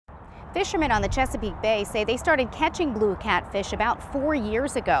Fishermen on the Chesapeake Bay say they started catching blue catfish about 4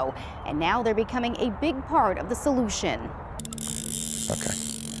 years ago, and now they're becoming a big part of the solution. Okay.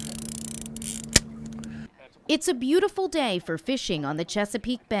 It's a beautiful day for fishing on the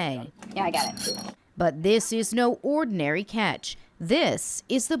Chesapeake Bay. Yeah, I got it. But this is no ordinary catch. This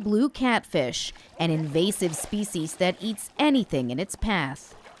is the blue catfish, an invasive species that eats anything in its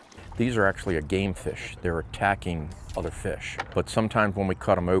path. These are actually a game fish. They're attacking other fish. But sometimes when we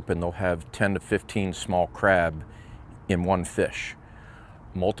cut them open, they'll have 10 to 15 small crab in one fish.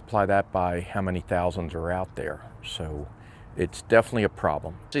 Multiply that by how many thousands are out there. So it's definitely a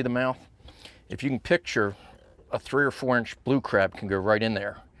problem. See the mouth? If you can picture, a 3 or 4 inch blue crab can go right in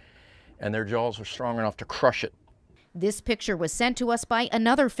there, and their jaws are strong enough to crush it. This picture was sent to us by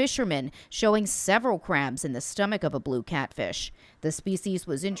another fisherman, showing several crabs in the stomach of a blue catfish. The species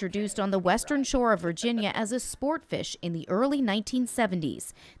was introduced on the western shore of Virginia as a sport fish in the early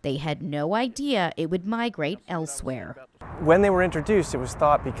 1970s. They had no idea it would migrate elsewhere. When they were introduced, it was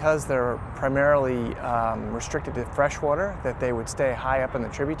thought because they're primarily restricted to freshwater that they would stay high up in the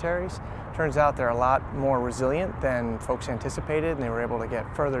tributaries. Turns out they're a lot more resilient than folks anticipated, and they were able to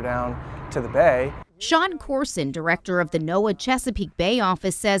get further down to the bay. Sean Corson, director of the NOAA Chesapeake Bay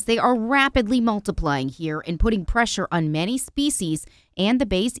office, says they are rapidly multiplying here and putting pressure on many species and the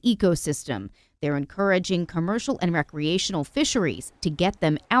bay's ecosystem. They're encouraging commercial and recreational fisheries to get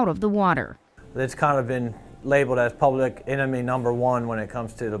them out of the water. It's kind of been labeled as public enemy #1 when it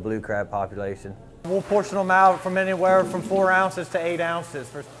comes to the blue crab population. We'll portion them out from anywhere from 4 ounces to 8 ounces,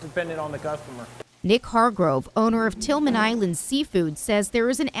 depending on the customer. Nick Hargrove, owner of Tillman Island Seafood, says there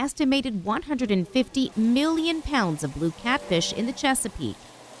is an estimated 150 million pounds of blue catfish in the Chesapeake.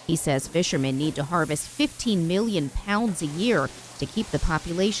 He says fishermen need to harvest 15 million pounds a year to keep the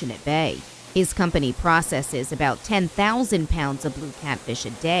population at bay. His company processes about 10,000 pounds of blue catfish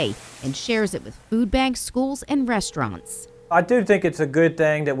a day and shares it with food banks, schools, and restaurants. I do think it's a good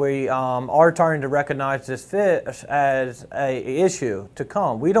thing that we are starting to recognize this fish as an issue to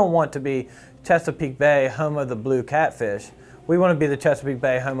come. We don't want to be Chesapeake Bay, home of the blue catfish. We want to be the Chesapeake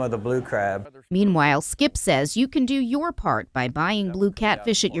Bay, home of the blue crab. Meanwhile, Skip says you can do your part by buying blue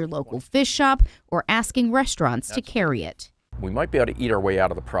catfish at your local fish shop or asking restaurants to carry it. We might be able to eat our way out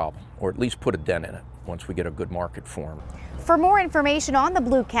of the problem, or at least put a dent in it once we get a good market for them. For more information on the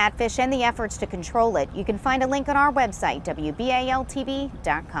blue catfish and the efforts to control it, you can find a link on our website,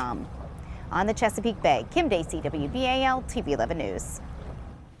 WBAL-TV.com. On the Chesapeake Bay, Kim Dacey, WBAL-TV 11 News.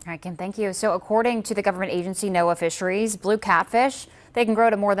 All right, Kim, thank you. So according to the government agency NOAA Fisheries, blue catfish, they can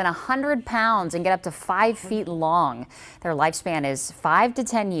grow to more than 100 pounds and get up to 5 feet long. Their lifespan is 5 to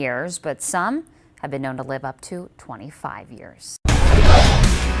 10 years, but some have been known to live up to 25 years.